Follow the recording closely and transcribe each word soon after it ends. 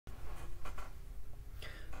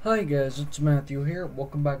Hi guys, it's Matthew here.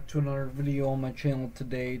 Welcome back to another video on my channel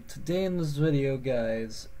today. Today in this video,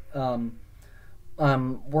 guys,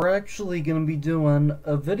 we're actually gonna be doing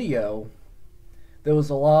a video that was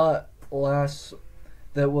a lot less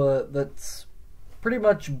that's pretty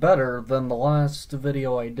much better than the last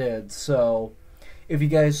video I did. So, if you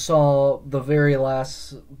guys saw the very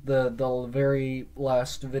last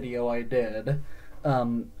video I did,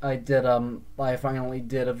 I finally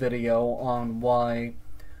did a video on why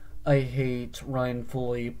I hate Ryan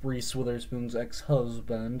Foley, Reese Witherspoon's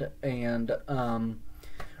ex-husband, and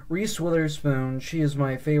Reese Witherspoon, she is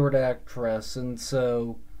my favorite actress, and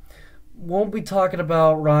so won't be talking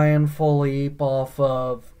about Ryan Foley off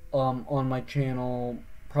of on my channel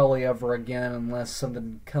probably ever again unless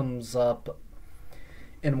something comes up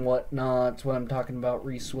and whatnot when I'm talking about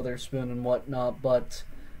Reese Witherspoon and whatnot, but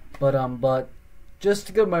just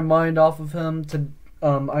to get my mind off of him,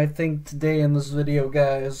 I think today in this video,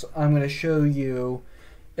 guys, I'm going to show you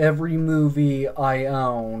every movie I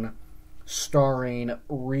own starring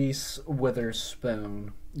Reese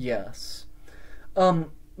Witherspoon. Yes. Let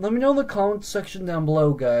me know in the comments section down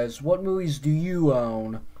below, guys, what movies do you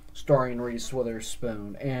own starring Reese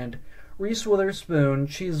Witherspoon? And Reese Witherspoon,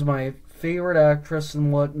 she's my favorite actress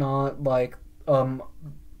and whatnot. Like,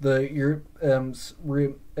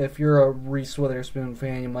 if you're a Reese Witherspoon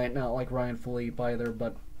fan, you might not like Ryan Foley either,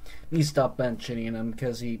 but you need to stop mentioning him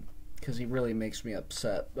because he really makes me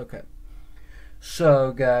upset. Okay,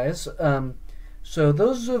 so guys, so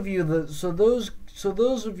those of you guys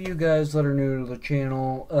that are new to the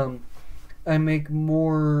channel, I make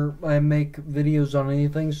videos on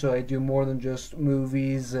anything, so I do more than just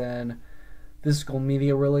movies and physical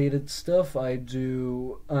media related stuff. I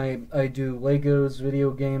do Legos,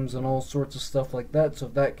 video games, and all sorts of stuff like that. So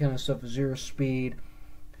if that kind of stuff is your speed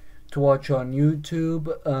to watch on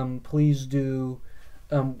YouTube, please do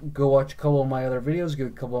go watch a couple of my other videos, give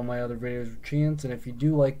a couple of my other videos a chance. And if you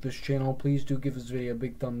do like this channel, please do give this video a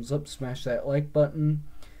big thumbs up, smash that like button,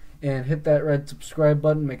 and hit that red subscribe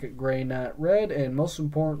button, make it gray, not red, and most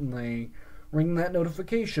importantly, ring that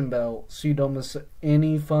notification bell so you don't miss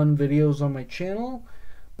any fun videos on my channel.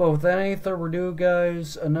 But without any further ado,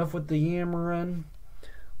 guys, enough with the yammering.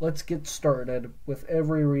 Let's get started with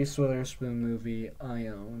every Reese Witherspoon movie I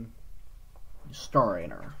own starring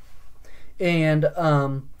her. And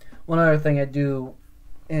one other thing I do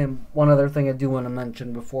want to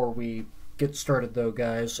mention before we get started, though,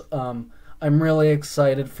 guys, I'm really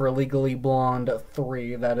excited for Legally Blonde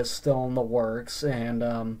 3. That is still in the works, and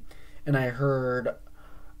I heard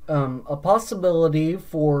a possibility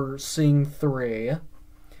for seeing 3,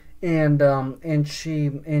 and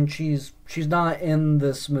she's not in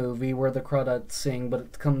this movie where the credits sing, but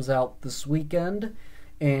it comes out this weekend,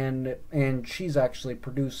 and she's actually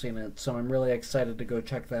producing it, so I'm really excited to go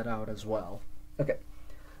check that out as well. Okay,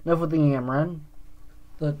 enough with the yammering.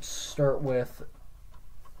 Let's start with.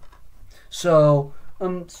 So,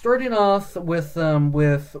 starting off with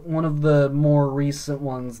one of the more recent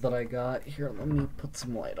ones that I got. Here, let me put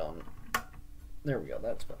some light on. There we go,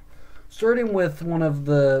 that's better. Starting with one of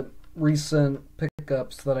the recent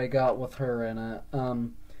pickups that I got with her in it,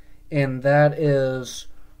 and that is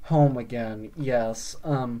Home Again. Yes.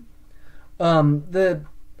 One of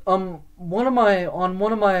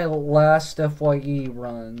my last FYE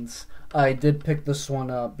runs, I did pick this one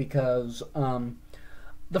up because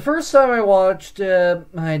the first time I watched it,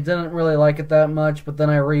 I didn't really like it that much, but then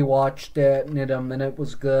I rewatched it, and it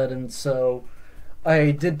was good, and so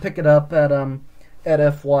I did pick it up at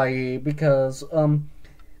FYE because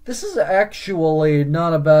this is actually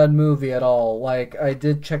not a bad movie at all. Like, I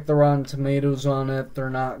did check the Rotten Tomatoes on it; they're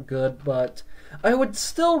not good, but I would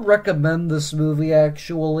still recommend this movie.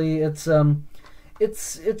 Actually, it's a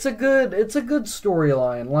good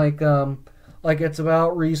storyline. Like, it's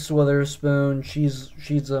about Reese Witherspoon. She's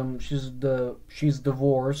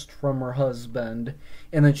divorced from her husband,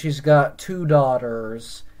 and then she's got 2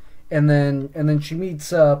 daughters, and then she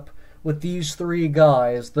meets up with these 3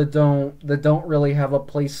 guys that don't really have a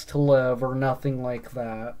place to live or nothing like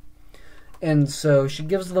that, and so she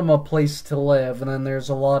gives them a place to live, and then there's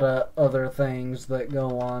a lot of other things that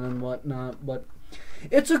go on and whatnot, but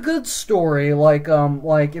it's a good story. Like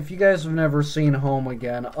if you guys have never seen Home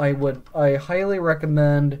Again, I highly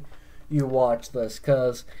recommend you watch this,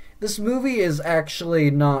 because this movie is actually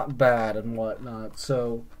not bad and whatnot,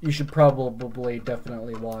 so you should probably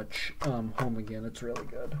definitely watch Home Again. It's really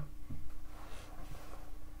good.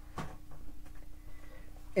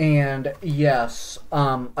 And yes,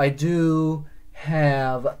 I do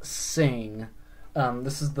have Sing.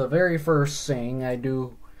 This is the very first Sing. I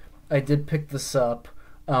did pick this up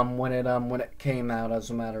when it came out, as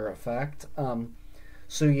a matter of fact.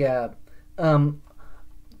 So yeah, um,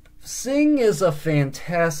 Sing is a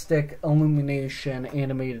fantastic Illumination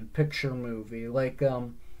animated picture movie. Like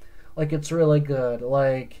it's really good.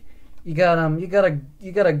 Like you got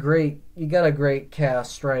a great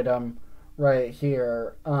cast right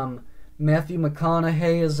here. Matthew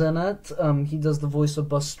McConaughey is in it. He does the voice of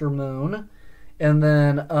Buster Moon. And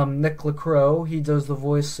then Nick LaCroix, he does the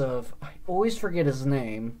voice of, I always forget his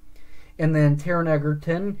name. And then Taron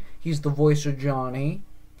Egerton, he's the voice of Johnny.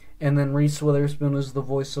 And then Reese Witherspoon is the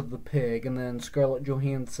voice of the pig. And then Scarlett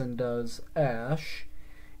Johansson does Ash.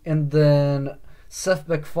 And then Seth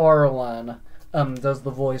MacFarlane does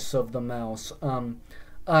the voice of the mouse.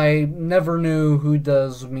 I never knew who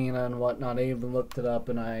does Mina and whatnot. I even looked it up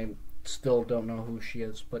and I still don't know who she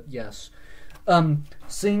is. But yes.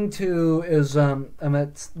 Sing 2 is,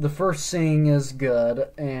 the first Sing is good.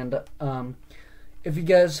 And, if you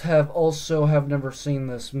guys have never seen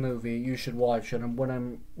this movie, you should watch it.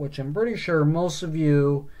 Which I'm pretty sure most of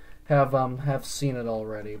you have seen it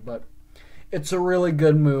already. But it's a really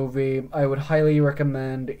good movie. I would highly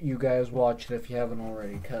recommend you guys watch it if you haven't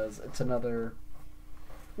already, because it's another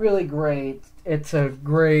really great. It's a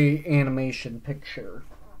great animation picture.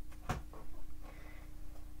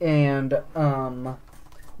 And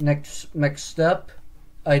next up,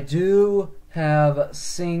 I do have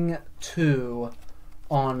Sing 2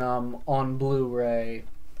 on Blu-ray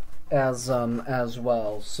as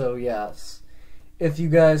well. So yes, if you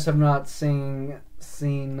guys have not seen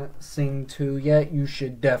Sing 2 yet, you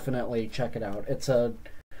should definitely check it out. It's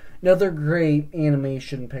another great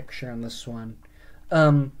animation picture in this one.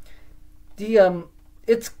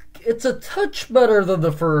 It's a touch better than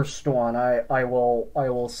the first one. I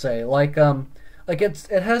will say,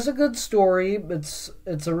 it has a good story. It's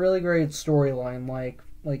a really great storyline.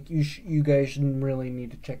 Like you guys really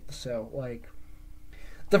need to check this out. Like,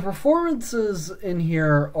 the performances in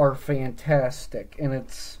here are fantastic, and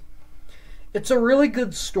it's a really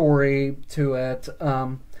good story to it.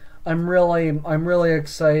 I'm really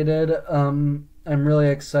excited. I'm really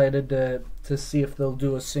excited to see if they'll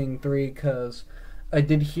do a Sing 3, because I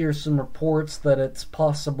did hear some reports that it's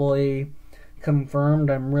possibly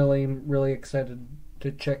confirmed. I'm really excited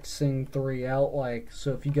to check Sing 3 out.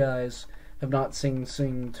 So if you guys have not seen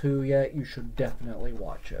Sing 2 yet, you should definitely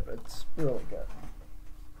watch it. It's really good.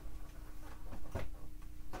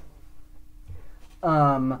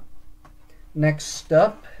 Next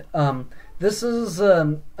up, this is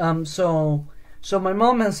so my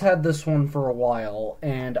mom has had this one for a while,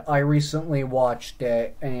 and I recently watched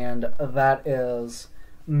it, and that is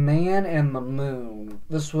Man and the Moon.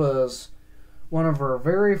 This was one of her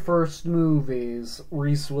very first movies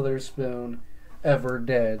Reese Witherspoon ever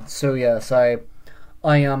did. So yes, I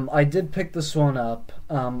did pick this one up.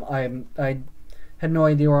 I had no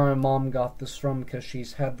idea where my mom got this from, because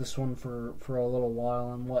she's had this one for a little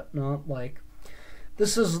while and whatnot.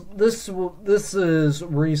 This is Reese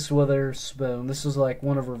Witherspoon. This is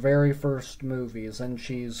one of her very first movies, and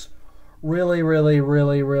she's really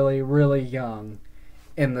young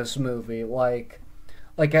in this movie. Like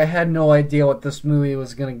I had no idea what this movie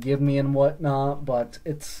was gonna give me and whatnot, but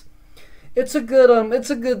it's a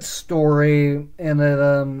good story, and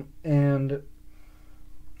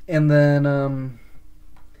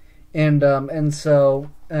so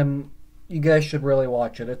you guys should really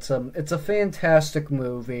watch it. It's a fantastic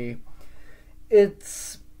movie.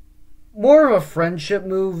 It's more of a friendship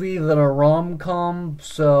movie than a rom-com,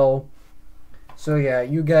 so yeah,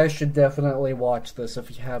 you guys should definitely watch this if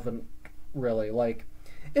you haven't really.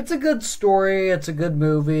 It's a good story, it's a good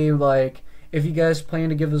movie. If you guys plan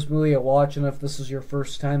to give this movie a watch, and if this is your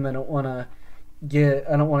first time, I don't want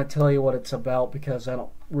to tell you what it's about, because I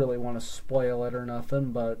don't really want to spoil it or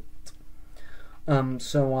nothing, but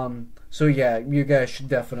so yeah, you guys should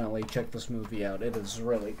definitely check this movie out. It is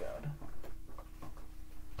really good.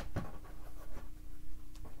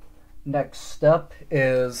 Next up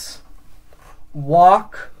is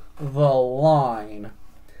Walk the Line.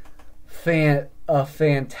 A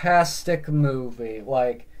fantastic movie.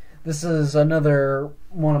 This is another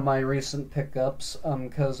one of my recent pickups,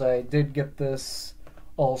 because I did get this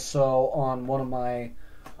also on one of my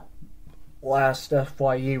last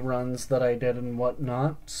FYE runs that I did and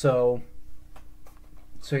whatnot. So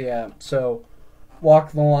yeah,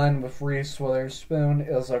 Walk the Line with Reese Witherspoon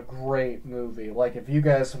is a great movie. If you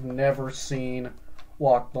guys have never seen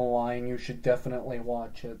Walk the Line, you should definitely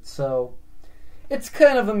watch it. So, it's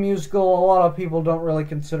kind of a musical. A lot of people don't really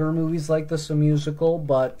consider movies like this a musical,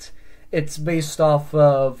 but it's based off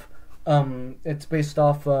of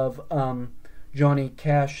Johnny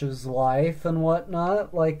Cash's life and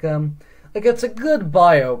whatnot. Like it's a good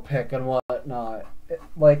biopic and whatnot.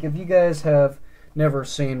 Like if you guys have never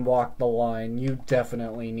seen Walk the Line, you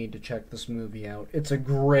definitely need to check this movie out. It's a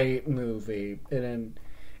great movie, and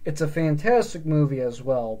it's a fantastic movie as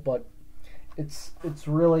well. But it's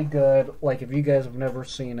really good. Like if you guys have never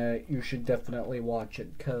seen it, you should definitely watch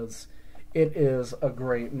it because it is a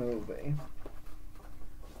great movie.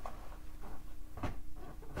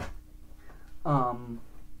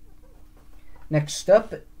 Next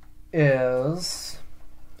up is,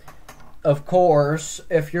 of course,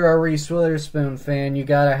 if you're a Reese Witherspoon fan, you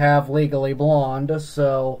gotta have Legally Blonde,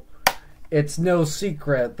 so it's no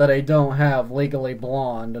secret that I don't have Legally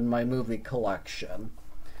Blonde in my movie collection.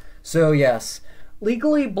 So yes,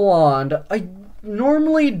 Legally Blonde, I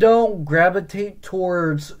normally don't gravitate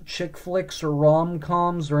towards chick flicks or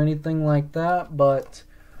rom-coms or anything like that, but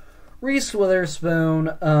Reese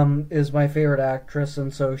Witherspoon is my favorite actress,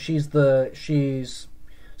 and so she's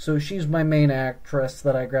my main actress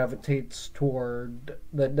that I gravitate toward,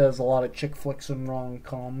 that does a lot of chick flicks and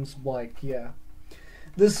rom-coms. Like, yeah,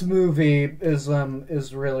 this movie is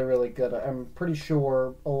really, really good. I'm pretty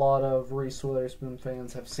sure a lot of Reese Witherspoon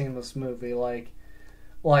fans have seen this movie. Like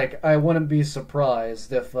I wouldn't be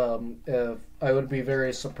surprised if I would be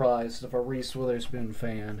very surprised if a Reese Witherspoon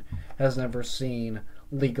fan has never seen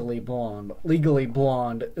Legally Blonde. Legally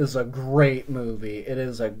Blonde is a great movie. It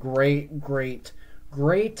is a great,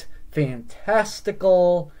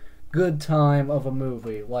 fantastical, good time of a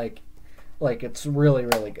movie. Like it's really,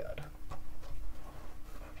 really good.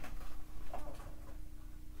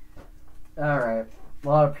 Alright. A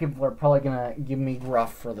lot of people are probably gonna give me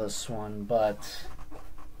gruff for this one, but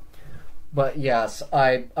yes,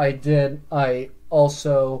 I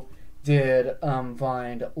also did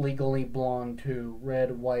find Legally Blonde 2,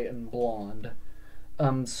 Red, White, and Blonde.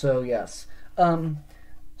 So yes.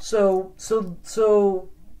 So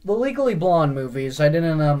the Legally Blonde movies, I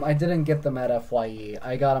didn't get them at FYE.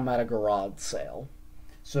 I got them at a garage sale.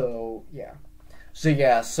 So yeah.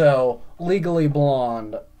 So Legally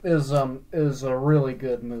Blonde is a really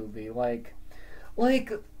good movie. Like I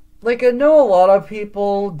know a lot of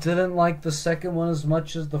people didn't like the second one as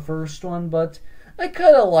much as the first one, but I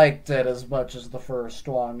kind of liked it as much as the first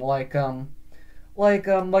one. Like I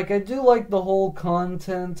do like the whole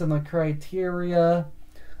content and the criteria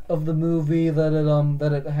of the movie that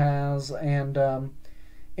it has, and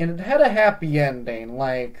it had a happy ending.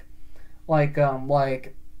 Like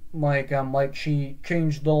she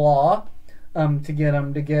changed the law to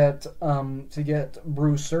get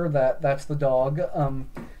Brewster, that's the dog,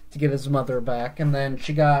 to get his mother back, and then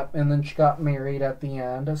she got married at the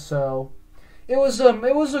end. So it was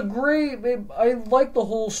a great. I liked the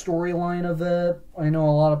whole storyline of it. I know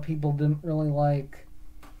a lot of people didn't really like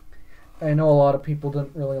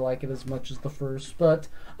it as much as the first, but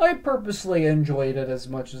I purposely enjoyed it as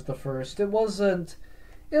much as the first. It wasn't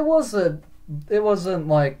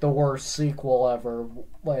like the worst sequel ever.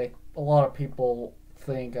 Like a lot of people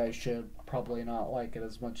think I should probably not like it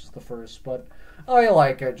as much as the first, but I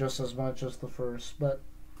like it just as much as the first. But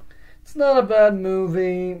it's not a bad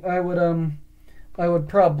movie. I would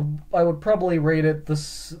probably rate it the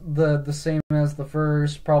same as the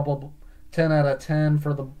first, probably 10 out of 10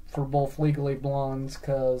 for both Legally Blondes,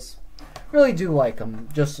 because I really do like them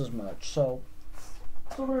just as much. So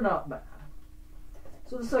they're not bad.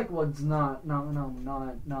 So the second one's not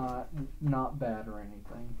bad or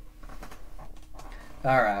anything.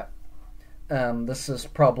 All right. This is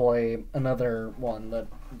probably another one that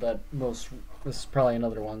most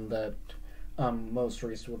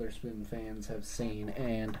Reese Witherspoon fans have seen,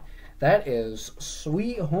 and that is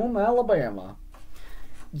Sweet Home Alabama.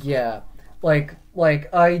 Yeah, like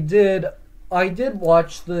I did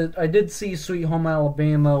see Sweet Home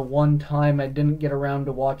Alabama one time. I didn't get around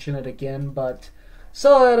to watching it again, but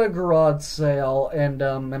saw it at a garage sale, and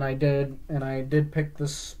I did pick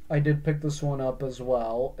this one up as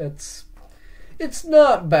well. It's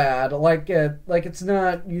not bad.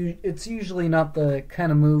 It's usually not the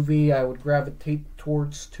kind of movie I would gravitate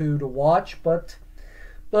towards to watch, but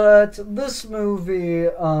this movie,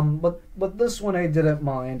 but this one I didn't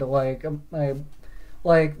mind.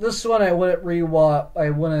 This one I wouldn't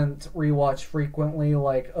rewatch frequently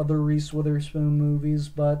like other Reese Witherspoon movies,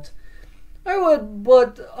 but I would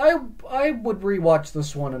rewatch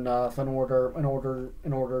this one enough in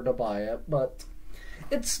order to buy it. But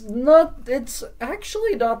it's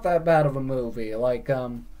actually not that bad of a movie.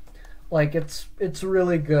 It's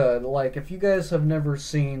really good. Like, if you guys have never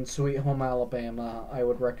seen Sweet Home Alabama, I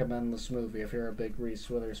would recommend this movie if you're a big Reese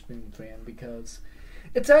Witherspoon fan, because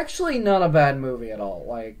it's actually not a bad movie at all.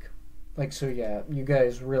 so yeah, you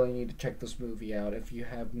guys really need to check this movie out if you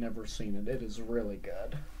have never seen it. It is really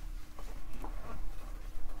good.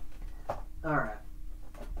 Alright.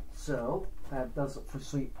 So, that does it for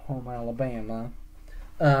Sweet Home Alabama.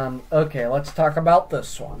 Okay, let's talk about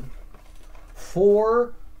this one.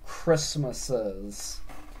 4 Christmases.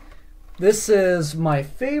 This is my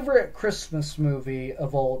favorite Christmas movie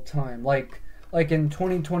of all time. Like in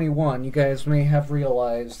 2021, you guys may have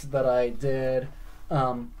realized that I did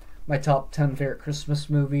my top 10 favorite Christmas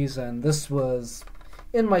movies, and this was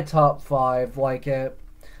in my top 5.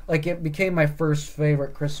 It became my first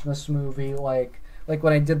favorite Christmas movie. Like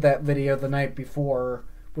when I did that video the night before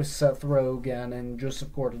with Seth Rogen and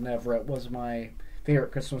Joseph Gordon-Levitt was my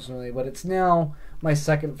favorite Christmas movie, but it's now my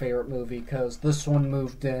second favorite movie because this one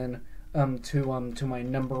moved in to my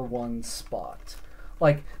number 1 spot.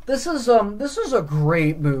 Like this is a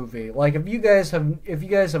great movie. Like if you guys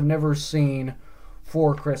have never seen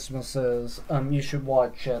 4 Christmases, you should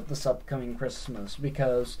watch it this upcoming Christmas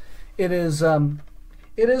because it is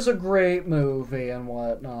a great movie and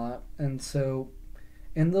whatnot.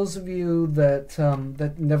 And those of you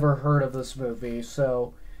that never heard of this movie,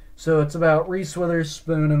 so it's about Reese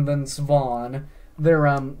Witherspoon and Vince Vaughn,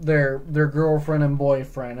 their girlfriend and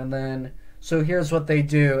boyfriend, and then so here's what they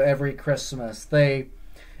do every Christmas. They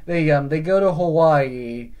go to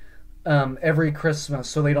Hawaii every Christmas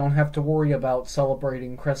so they don't have to worry about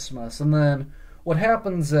celebrating Christmas. And then what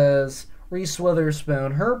happens is Reese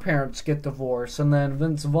Witherspoon, her parents get divorced, and then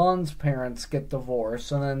Vince Vaughn's parents get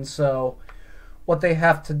divorced, and then so what they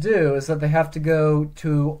have to do is that they have to go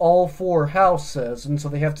to all 4 houses, and so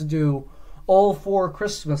they have to do all 4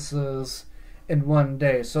 Christmases in one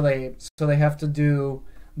day. So they have to do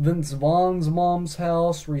Vince Vaughn's mom's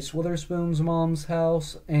house, Reese Witherspoon's mom's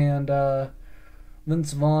house, and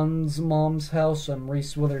Vince Vaughn's mom's house, and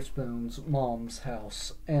Reese Witherspoon's mom's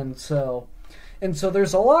house. And so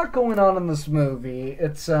there's a lot going on in this movie.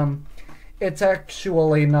 It's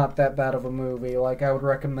actually not that bad of a movie. Like, I would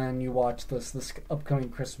recommend you watch this upcoming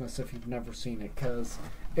Christmas if you've never seen it, because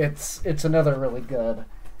it's another really good.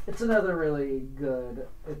 It's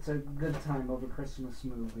a good time of a Christmas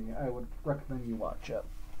movie. I would recommend you watch it.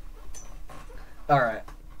 Alright.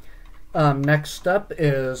 Next up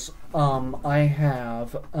is, I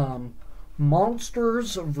have,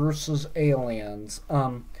 Monsters vs. Aliens.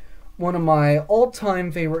 One of my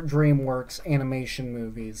all-time favorite DreamWorks animation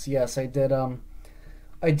movies. Yes, I did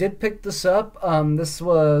pick this up. This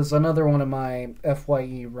was another one of my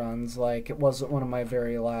FYE runs. Like, it wasn't one of my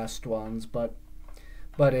very last ones, but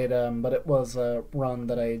it was a run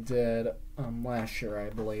that I did last year, I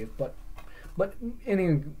believe. But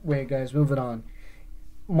anyway, guys, moving on.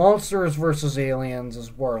 Monsters vs. Aliens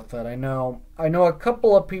is worth it. I know a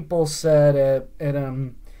couple of people said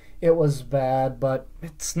it was bad, but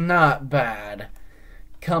it's not bad.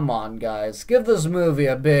 Come on, guys, give this movie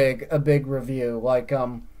a big review. Like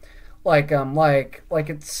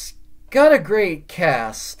it's got a great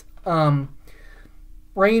cast.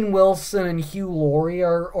 Rainn Wilson and Hugh Laurie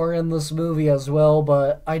are in this movie as well,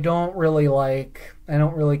 but I don't really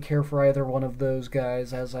care for either one of those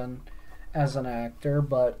guys as an actor.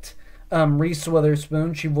 But Reese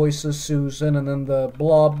Witherspoon, she voices Susan, and then the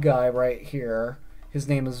blob guy right here, his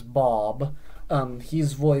name is Bob.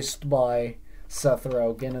 He's voiced by Seth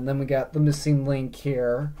Rogen, and then we got the missing link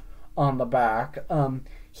here on the back.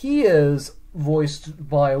 He is voiced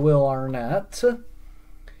by Will Arnett,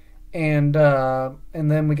 and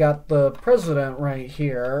then we got the president right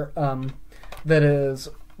here, that is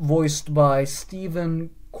voiced by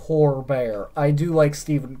Stephen Colbert. I do like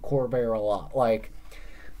Stephen Colbert a lot. Like,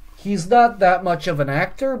 he's not that much of an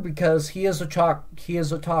actor because he is a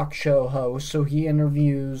talk show host, so he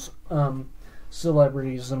interviews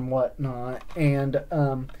celebrities and whatnot. And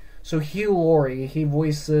so Hugh Laurie, he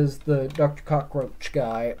voices the Dr. Cockroach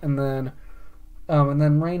guy, and then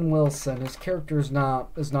Rainn Wilson, his character is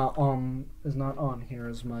not on here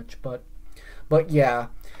as much, but yeah,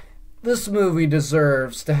 this movie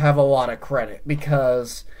deserves to have a lot of credit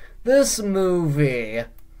because this movie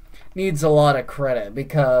needs a lot of credit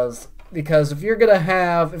because if you're gonna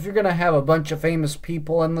have a bunch of famous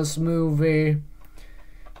people in this movie,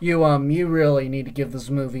 you really need to give this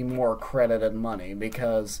movie more credit and money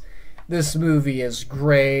because this movie is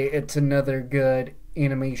great. It's another good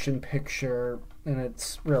animation picture, and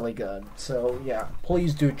it's really good. So yeah,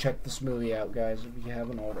 please do check this movie out, guys, if you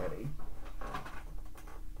haven't already.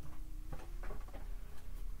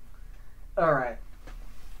 Alright.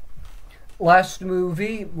 Last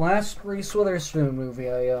Reese Witherspoon movie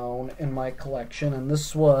I own in my collection, and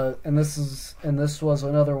this was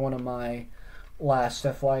another one of my last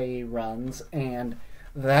FYE runs, and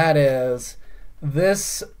That is,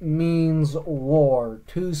 this means war.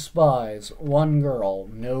 2 spies, 1 girl,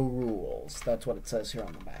 no rules. That's what it says here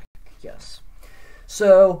on the back. Yes.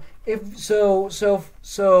 So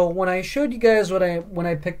when I showed you guys when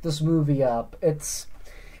I picked this movie up, it's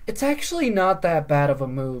actually not that bad of a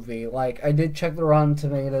movie. Like, I did check the Rotten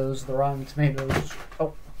Tomatoes. The Rotten Tomatoes.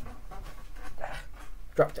 Oh,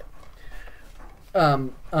 dropped it.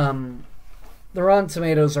 The Rotten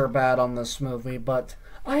Tomatoes are bad on this movie, but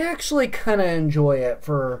I actually kind of enjoy it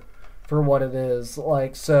for what it is.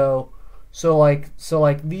 Like, so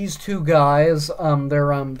these 2 guys,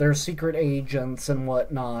 they're secret agents and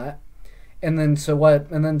whatnot, and then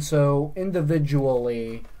so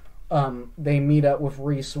individually, they meet up with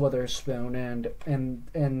Reese Witherspoon, and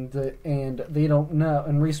they don't know,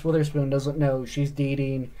 and Reese Witherspoon doesn't know she's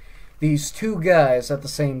dating these 2 guys at the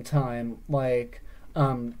same time, like,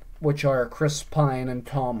 which are Chris Pine and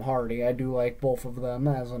Tom Hardy. I do like both of them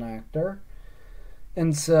as an actor.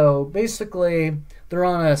 And so, basically, they're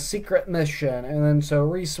on a secret mission, and then so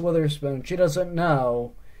Reese Witherspoon, she doesn't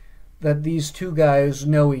know that these 2 guys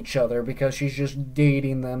know each other because she's just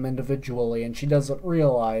dating them individually, and she doesn't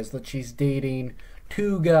realize that she's dating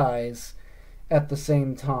 2 guys at the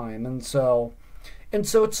same time. And so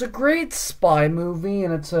it's a great spy movie,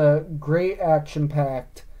 and it's a great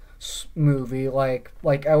action-packed movie. Like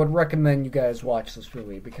I would recommend you guys watch this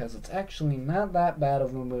movie because it's actually not that bad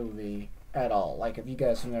of a movie at all. Like, if you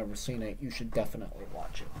guys have never seen it, you should definitely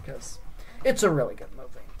watch it because it's a really good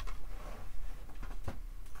movie.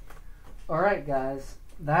 Alright, guys,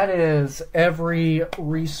 that is every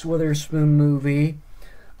Reese Witherspoon movie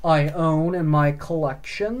I own in my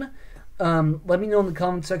collection. Let me know in the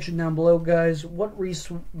comment section down below, guys, what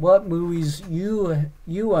movies you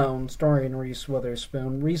own starring Reese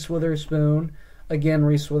Witherspoon. Reese Witherspoon, again,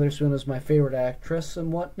 Reese Witherspoon is my favorite actress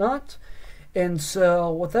and whatnot. And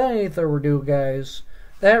so, without any further ado, guys,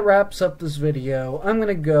 that wraps up this video. I'm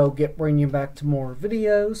gonna go bring you back to more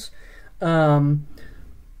videos.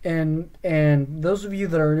 And those of you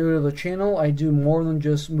that are new to the channel, I do more than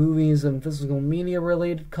just movies and physical media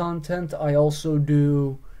related content. I also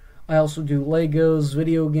do Legos,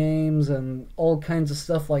 video games, and all kinds of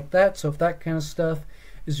stuff like that. So if that kind of stuff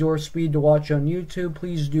is your speed to watch on YouTube,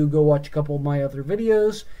 please do go watch a couple of my other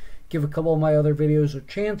videos. Give a couple of my other videos a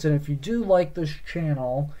chance, and if you do like this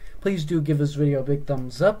channel, please do give this video a big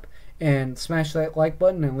thumbs up and smash that like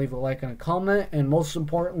button and leave a like and a comment, and most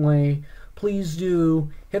importantly, please do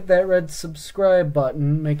hit that red subscribe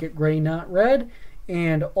button, make it gray not red,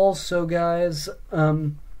 and also, guys,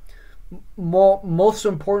 most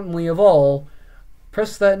importantly of all,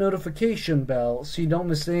 press that notification bell so you don't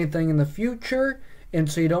miss anything in the future, and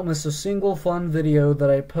so you don't miss a single fun video that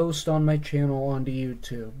I post on my channel onto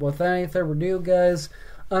YouTube. Without any further ado, guys,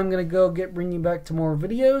 I'm going to go bring you back to more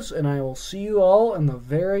videos, and I will see you all in the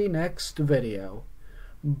very next video.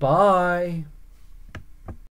 Bye!